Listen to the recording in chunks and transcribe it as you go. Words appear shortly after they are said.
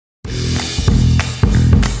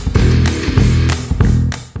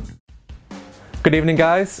Good evening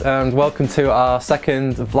guys, and welcome to our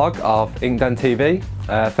second vlog of INKDEN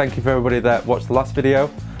TV. Thank you for everybody that watched the last video,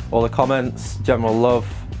 all the comments, general love.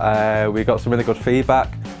 We got some really good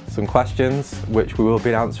feedback, some questions which we will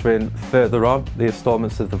be answering further on the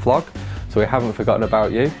instalments of the vlog, so we haven't forgotten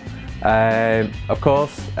about you. Of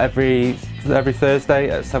course, every Thursday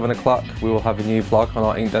at 7 o'clock we will have a new vlog on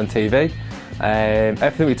our INKDEN TV.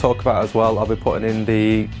 Everything we talk about as well, I'll be putting in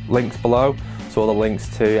the links below. So all the links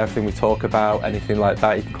to everything we talk about, anything like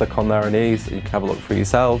that, you can click on there and ease, you can have a look for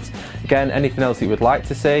yourselves. Again, anything else you would like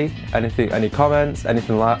to see, any comments,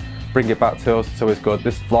 anything like that, bring it back to us. It's always good.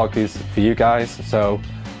 This vlog is for you guys, so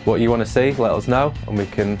what you want to see, let us know and we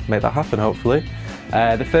can make that happen hopefully.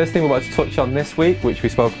 The first thing we want to touch on this week, which we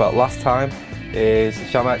spoke about last time, is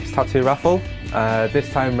Shamack's Tattoo Raffle. This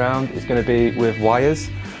time round is going to be with Wires,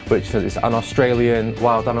 which is an Australian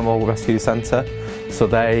wild animal rescue centre. So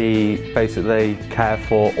they basically care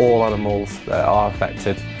for all animals that are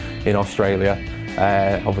affected in Australia.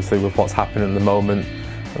 Obviously with what's happening at the moment,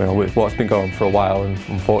 you know, with what's been going for a while, and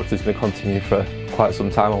unfortunately it's going to continue for quite some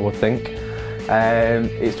time I would think.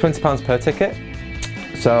 It's £20 per ticket.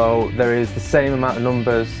 So there is the same amount of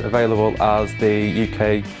numbers available as the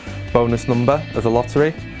UK bonus number of the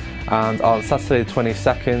lottery. And on Saturday the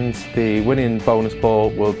 22nd, the winning bonus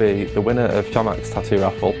ball will be the winner of Shamack's Tattoo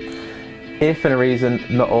Raffle. If for any reason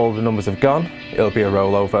not all the numbers have gone, it'll be a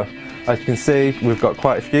rollover. As you can see, we've got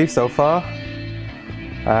quite a few so far.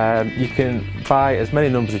 You can buy as many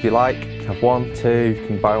numbers as you like. You can have one, two, you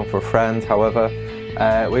can buy one for a friend, however.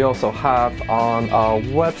 We also have on our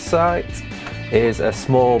website is a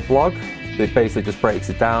small blog that basically just breaks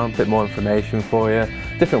it down, a bit more information for you,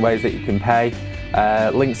 different ways that you can pay,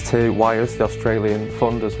 links to Wires, the Australian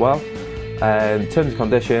fund as well, terms and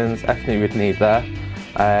conditions, everything you would need there.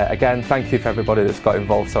 Again, thank you for everybody that's got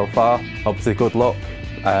involved so far. Obviously good luck,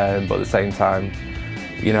 but at the same time,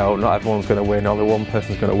 you know, not everyone's going to win, only one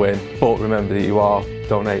person's going to win, but remember that you are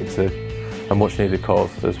donating to a much needed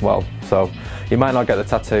cause as well. So you might not get the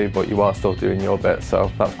tattoo, but you are still doing your bit,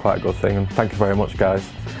 so that's quite a good thing, and thank you very much guys.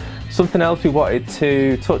 Something else we wanted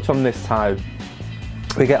to touch on this time,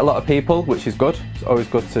 we get a lot of people, which is good. It's always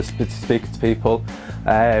good to speak to people,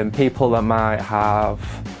 people that might have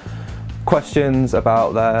questions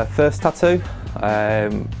about their first tattoo.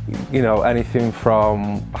 You know, anything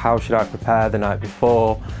from how should I prepare the night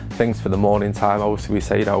before, things for the morning time. Obviously we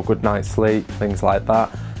say, you know, good night's sleep, things like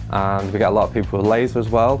that. And we get a lot of people with laser as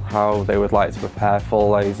well, how they would like to prepare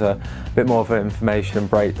for laser, a bit more of an information and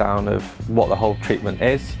breakdown of what the whole treatment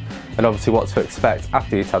is, and obviously what to expect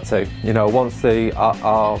after your tattoo. You know, once the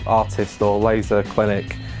artist or laser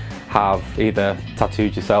clinic have either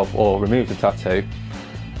tattooed yourself or removed the tattoo,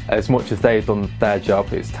 as much as they've done their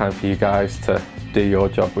job, it's time for you guys to do your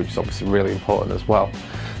job, which is obviously really important as well.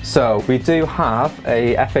 So we do have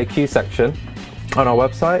a FAQ section on our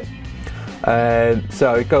website.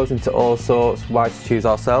 So it goes into all sorts, why to choose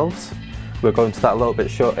ourselves. We'll go into that a little bit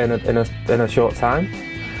short in a short time.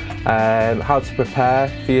 How to prepare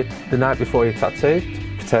for the night before your tattoo,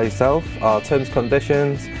 to prepare yourself, our terms,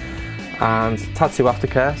 conditions, and tattoo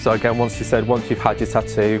aftercare. So again, once you've had your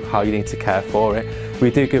tattoo, how you need to care for it. We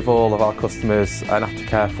do give all of our customers an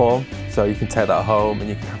aftercare form, so you can take that home and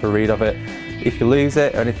you can have a read of it. If you lose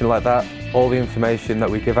it or anything like that, all the information that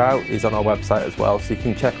we give out is on our website as well, so you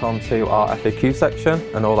can check onto our FAQ section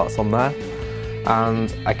and all that's on there.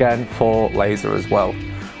 And again, for laser as well.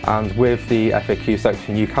 And with the FAQ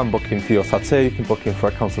section, you can book in for your tattoo, you can book in for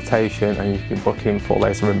a consultation, and you can book in for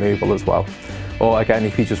laser removal as well. Or again,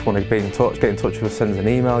 if you just want to be in touch, get in touch with us, send us an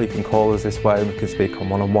email, you can call us this way and we can speak on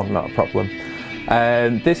one-on-one, not a problem.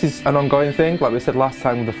 This is an ongoing thing, like we said last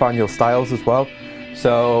time, with the Find Your Styles as well.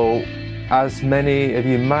 So, as many of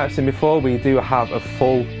you might have seen before, we do have a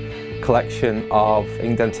full collection of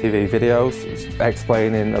INKDEN TV videos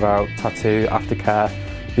explaining about tattoo, aftercare,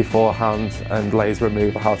 beforehand, and laser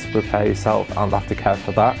removal, how to prepare yourself and aftercare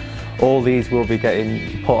for that. All these will be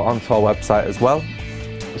getting put onto our website as well.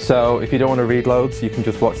 So if you don't want to read loads, you can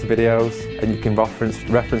just watch the videos and you can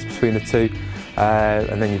reference between the two,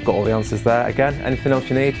 and then you've got all the answers there. Again, anything else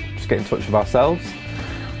you need, just get in touch with ourselves.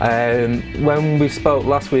 When we spoke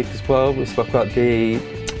last week as well, we spoke about the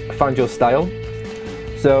Find Your Style.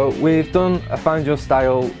 So we've done a Find Your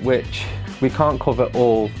Style, which we can't cover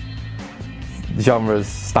all genres,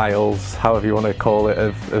 styles, however you want to call it,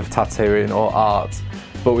 of tattooing or art,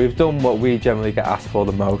 but we've done what we generally get asked for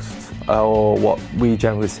the most, or what we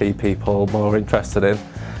generally see people more interested in.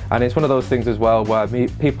 And it's one of those things as well where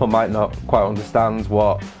people might not quite understand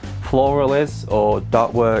what floral is, or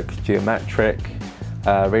dot work, geometric,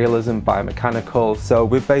 realism, biomechanical. So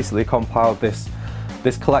we've basically compiled this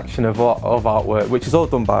this collection of artwork, which is all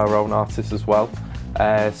done by our own artists as well.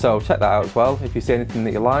 So check that out as well. If you see anything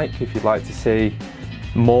that you like, if you'd like to see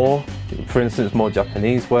more, for instance, more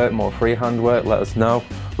Japanese work, more freehand work, let us know.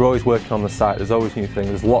 We're always working on the site. There's always new things.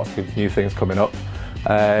 There's lots of new things coming up.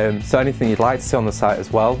 So anything you'd like to see on the site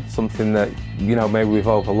as well, something that, you know, maybe we've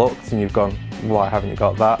overlooked and you've gone, why haven't you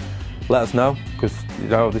got that? Let us know, because, you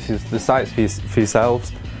know, this is the site's for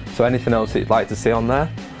yourselves. So anything else that you'd like to see on there.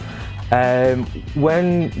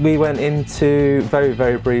 When we went into,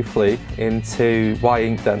 very briefly, into why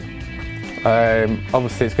INKDEN,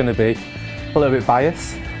 obviously it's going to be a little bit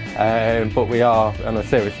biased, but we are, on a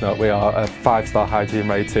serious note, we are a 5-star hygiene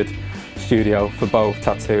rated studio for both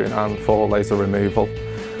tattooing and for laser removal.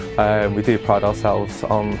 We do pride ourselves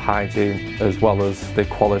on hygiene as well as the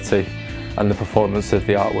quality and the performance of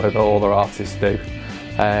the artwork that all our artists do.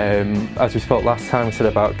 As we spoke last time, we said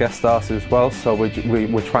about guest artists as well, so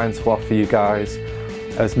we're trying to offer you guys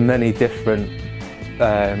as many different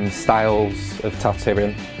styles of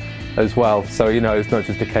tattooing as well. So, you know, it's not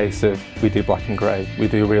just a case of we do black and grey, we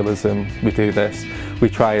do realism, we do this. We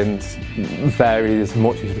try and vary as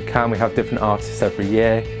much as we can. We have different artists every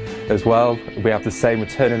year as well. We have the same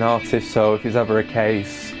returning artists, so if there's ever a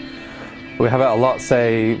case, we have it a lot,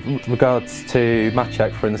 say, regards to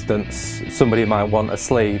Maciek, for instance, somebody might want a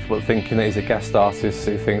sleeve, but thinking that he's a guest artist,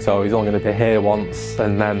 who thinks, oh, he's only going to be here once,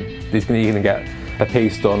 and then you're going to get a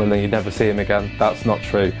piece done, and then you never see him again. That's not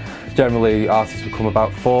true. Generally, artists will come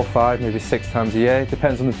about 4, 5, maybe 6 times a year. It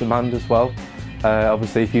depends on the demand as well.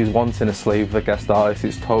 Obviously, if you're wanting a sleeve with a guest artist,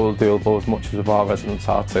 it's totally doable as much as with our resident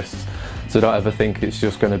artists. So don't ever think it's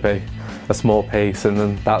just going to be a small piece and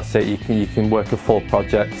then that's it. You can work a full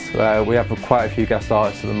project. We have quite a few guest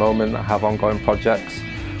artists at the moment that have ongoing projects.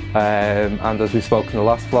 And as we spoke in the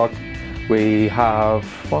last vlog, we have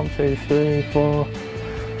 4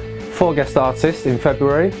 guest artists in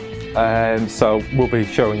February. So we'll be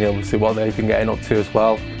showing you obviously what they've been getting up to as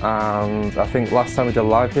well. And I think last time we did a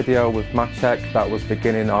live video with Maciek, that was the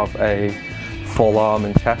beginning of a full arm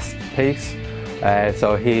and chest piece.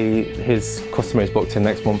 So his customer is booked in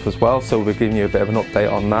next month as well, so we'll be giving you a bit of an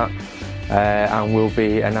update on that. And we'll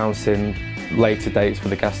be announcing later dates for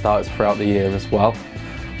the guest artists throughout the year as well.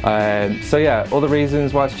 So yeah, other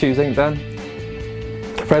reasons why to choose INKDEN.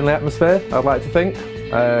 Friendly atmosphere, I'd like to think.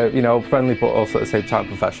 You know, friendly but also at the same time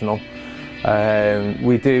professional.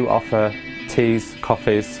 We do offer teas,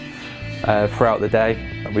 coffees throughout the day.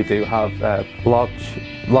 We do have a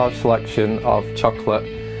large selection of chocolate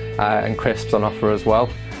and crisps on offer as well.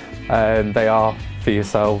 They are for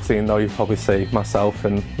yourselves, even though you probably see myself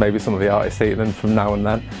and maybe some of the artists eating them from now and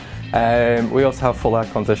then. We also have full air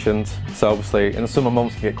conditioned, so obviously in the summer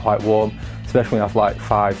months it can get quite warm, especially when you have like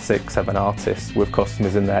 5, 6, 7 artists with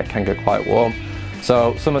customers in there, it can get quite warm.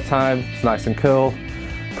 So summertime, it's nice and cool.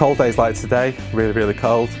 Cold days like today, really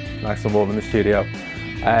cold, nice and warm in the studio.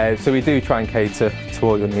 So we do try and cater to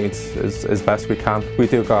all your needs as best we can. We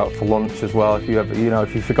do go out for lunch as well. If you ever, you know,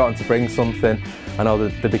 if you've forgotten to bring something, I know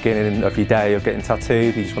the beginning of your day of getting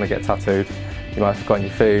tattooed, you just want to get tattooed, you might have forgotten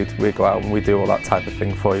your food, we go out and we do all that type of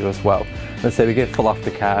thing for you as well. And so we give full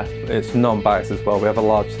aftercare, it's non-biased as well. We have a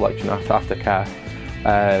large selection of aftercare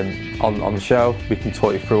on the show. We can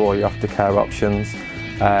talk you through all your aftercare options,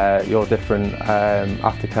 your different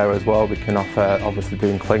aftercare as well. We can offer, obviously,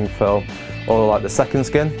 doing cling fill, or like the second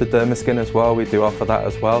skin, the derma skin as well. We do offer that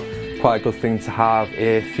as well. Quite a good thing to have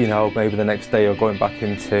if, you know, maybe the next day you're going back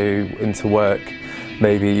into work.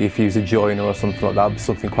 Maybe if you use a joiner or something like that, it'd be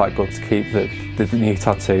something quite good to keep the new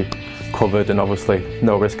tattoo covered and obviously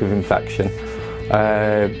no risk of infection.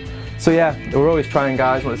 So yeah, we're always trying,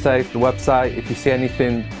 guys. I want to say the website, if you see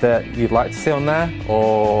anything that you'd like to see on there,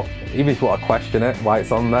 or even if you want to question it, why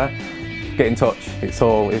it's on there, get in touch. It's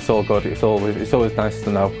all good. It's always nice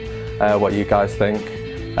to know what you guys think.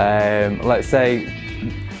 Let's say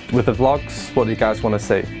with the vlogs, what do you guys want to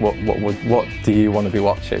see? What do you want to be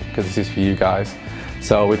watching? Because this is for you guys.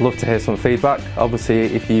 So we'd love to hear some feedback. Obviously,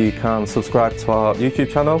 if you can subscribe to our YouTube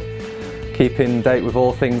channel, keep in date with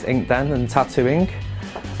all things INKDEN and tattooing.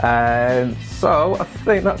 So I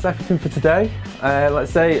think that's everything for today.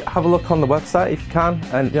 Let's say have a look on the website if you can,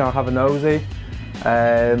 and have a nosy.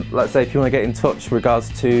 Let's say if you want to get in touch with regards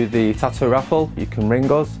to the Tattoo Raffle, you can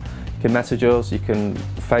ring us, you can message us, you can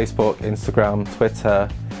Facebook, Instagram, Twitter,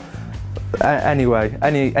 anyway,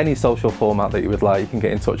 any social format that you would like, you can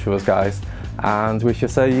get in touch with us, guys. And we shall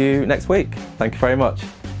see you next week. Thank you very much.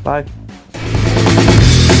 Bye.